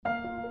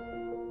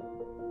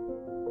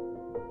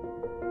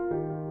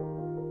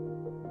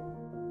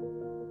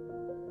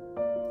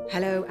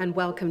Hello and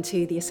welcome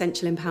to the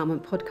Essential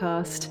Empowerment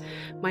Podcast.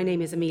 My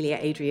name is Amelia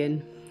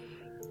Adrian.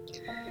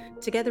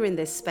 Together in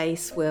this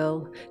space,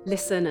 we'll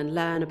listen and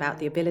learn about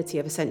the ability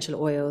of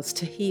essential oils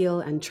to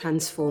heal and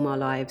transform our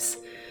lives.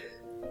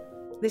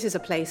 This is a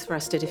place for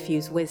us to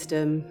diffuse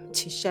wisdom,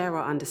 to share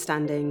our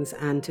understandings,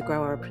 and to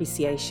grow our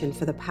appreciation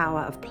for the power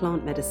of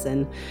plant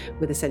medicine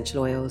with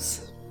essential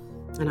oils.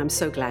 And I'm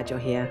so glad you're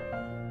here.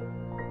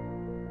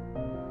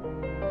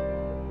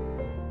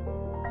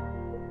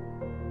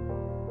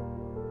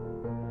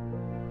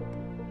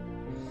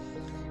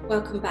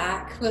 Welcome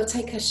back. We'll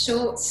take a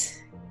short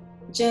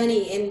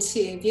journey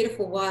into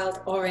beautiful wild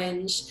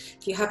orange.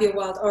 If you have your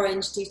wild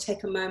orange, do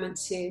take a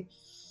moment to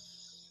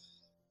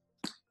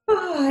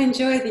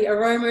enjoy the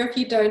aroma. If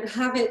you don't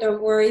have it,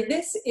 don't worry.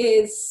 This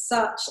is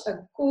such a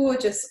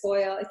gorgeous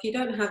oil. If you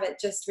don't have it,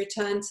 just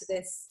return to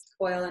this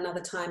oil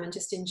another time and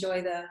just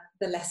enjoy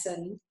the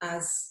lesson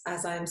as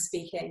I am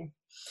speaking.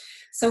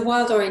 So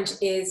wild orange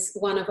is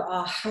one of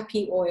our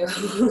happy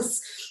oils.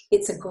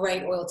 It's a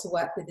great oil to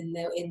work with in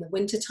the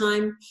winter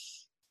time.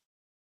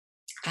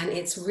 And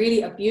it's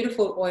really a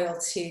beautiful oil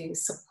to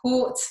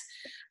support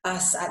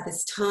us at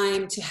this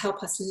time, to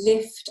help us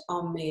lift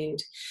our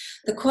mood.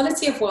 The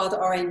quality of wild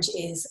orange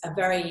is a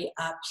very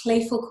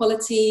playful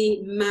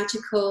quality,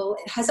 magical.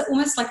 It has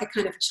almost like a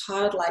kind of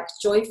childlike,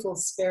 joyful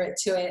spirit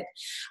to it.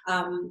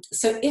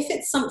 So if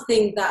it's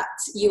something that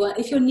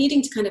if you're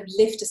needing to kind of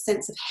lift a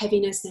sense of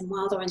heaviness, then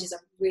wild orange is a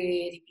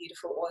really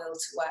beautiful oil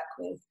to work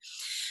with.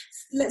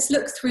 Let's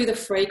look through the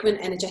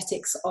fragrant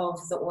energetics of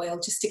the oil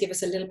just to give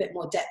us a little bit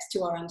more depth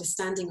to our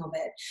understanding of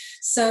it.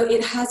 So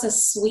it has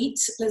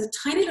there's a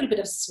tiny little bit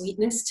of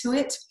sweetness to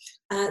it.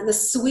 The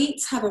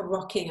sweets have a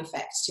rocking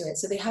effect to it.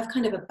 So they have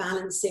kind of a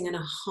balancing and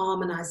a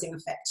harmonizing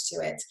effect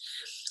to it.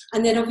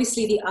 And then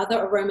obviously the other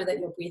aroma that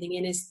you're breathing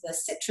in is the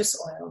citrus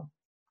oil.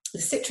 The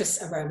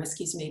citrus aroma,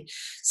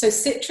 So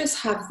citrus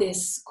have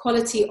this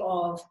quality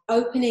of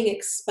opening,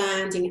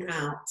 expanding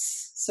out.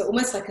 So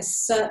almost like a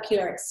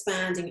circular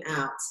expanding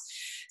out.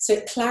 So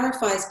it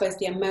clarifies both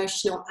the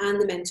emotional and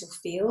the mental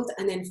field.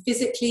 And then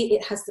physically,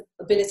 it has the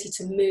ability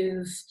to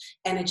move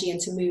energy and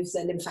to move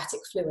the lymphatic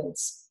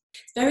fluids.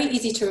 It's very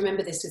easy to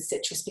remember this with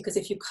citrus because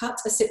if you cut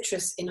a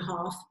citrus in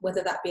half,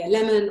 whether that be a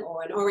lemon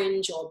or an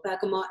orange or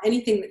bergamot,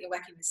 anything that you're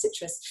working with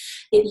citrus,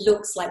 it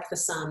looks like the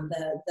sun.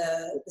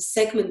 The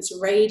segments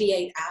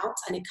radiate out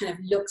and it kind of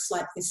looks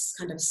like this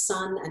kind of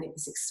sun and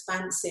it's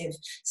expansive,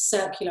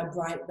 circular,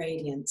 bright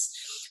radiance.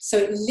 So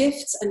it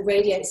lifts and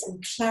radiates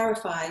and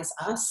clarifies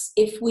us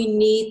if we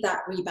need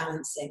that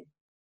rebalancing.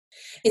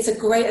 It's a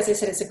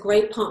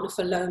great partner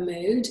for low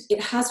mood.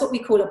 It has what we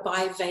call a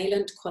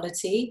bivalent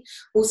quality,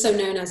 also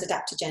known as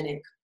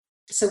adaptogenic.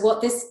 So what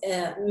this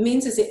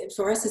means is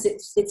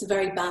it's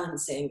very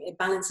balancing. It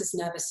balances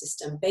nervous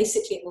system.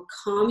 Basically, it will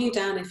calm you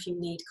down if you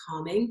need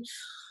calming,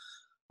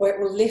 or it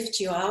will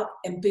lift you up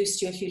and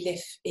boost you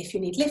if you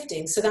need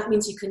lifting. So that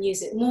means you can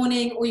use it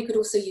morning, or you could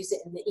also use it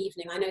in the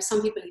evening. I know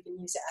some people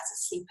even use it as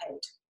a sleep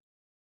aid.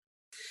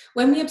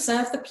 When we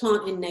observe the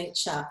plant in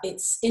nature,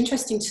 it's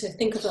interesting to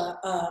think of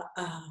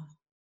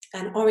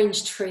an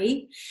orange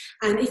tree.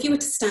 And if you were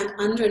to stand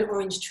under an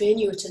orange tree and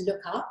you were to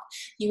look up,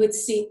 you would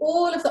see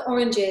all of the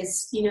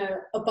oranges,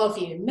 above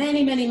you,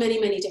 many, many, many,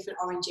 many different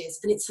oranges.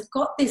 And it's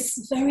got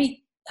this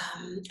very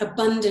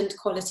abundant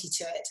quality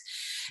to it.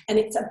 And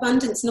it's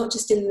abundance not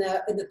just in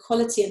the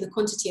quality and the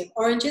quantity of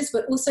oranges,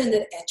 but also in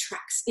that it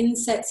attracts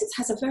insects. It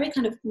has a very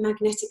kind of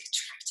magnetic,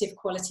 attractive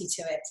quality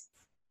to it.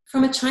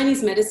 From a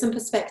Chinese medicine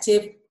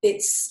perspective,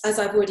 it's, as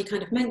I've already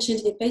kind of mentioned,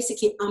 it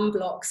basically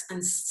unblocks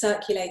and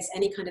circulates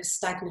any kind of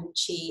stagnant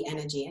qi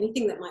energy.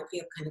 Anything that might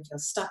feel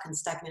stuck and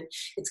stagnant,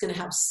 it's going to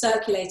help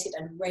circulate it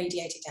and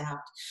radiate it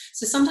out.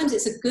 So sometimes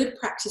it's a good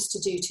practice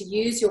to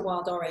use your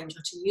wild orange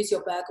or to use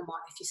your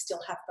bergamot if you still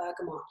have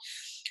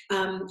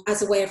bergamot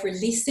as a way of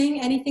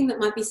releasing anything that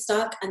might be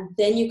stuck, and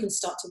then you can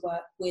start to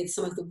work with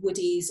some of the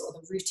woodies or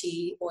the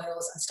rooty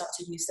oils and start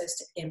to use those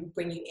to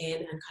bring you in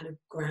and kind of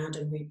ground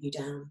and root you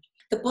down.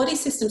 The body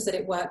systems that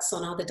it works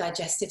on are the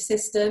digestive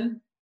system,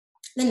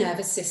 the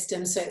nervous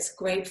system. So it's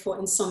great for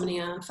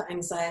insomnia, for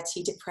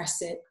anxiety,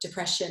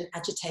 depression,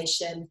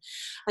 agitation.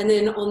 And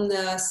then on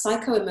the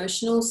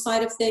psycho-emotional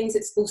side of things,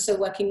 it's also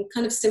working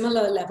kind of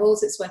similar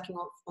levels. It's working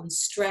on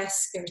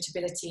stress,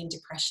 irritability, and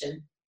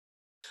depression.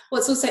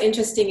 What's also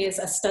interesting is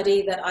a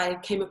study that I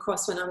came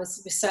across when I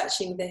was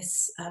researching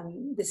this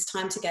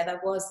time together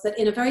was that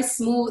in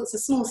it's a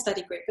small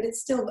study group, but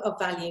it's still of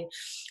value.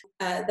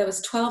 There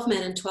was 12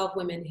 men and 12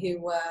 women who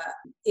were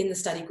in the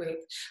study group.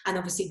 And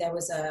obviously there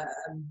was a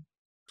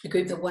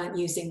group that weren't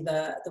using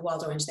the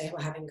wild orange. They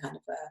were having kind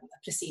of a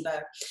placebo.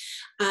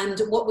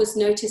 And what was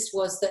noticed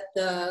was that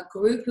the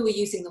group who were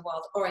using the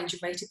wild orange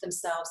rated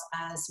themselves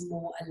as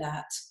more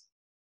alert.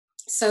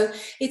 So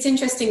it's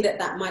interesting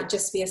that might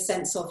just be a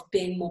sense of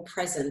being more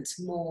present,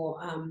 more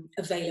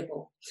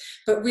available.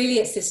 But really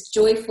it's this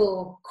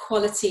joyful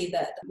quality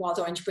that wild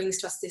orange brings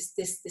to us,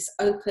 this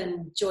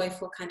open,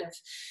 joyful kind of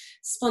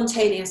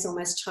spontaneous,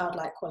 almost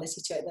childlike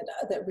quality to it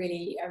that I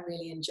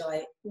really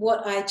enjoy.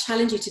 What I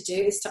challenge you to do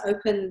is to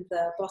open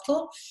the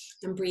bottle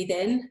and breathe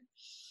in.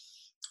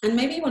 And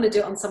maybe you want to do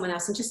it on someone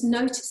else and just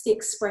notice the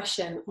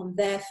expression on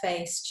their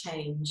face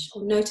change,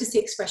 or notice the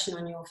expression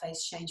on your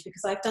face change,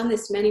 because I've done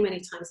this many, many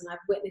times and I've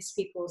witnessed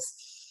people's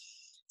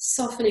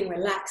softening,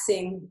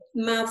 relaxing,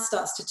 mouth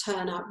starts to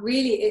turn up.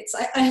 Really,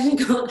 I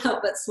can't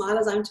help but smile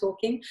as I'm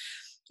talking.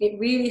 It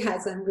really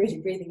has, I'm really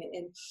breathing it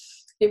in.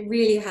 It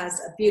really has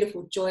a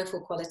beautiful,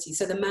 joyful quality.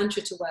 So the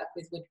mantra to work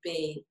with would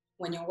be,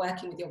 when you're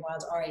working with your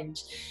wild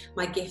orange,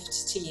 my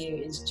gift to you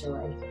is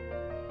joy.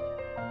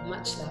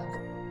 Much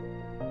love.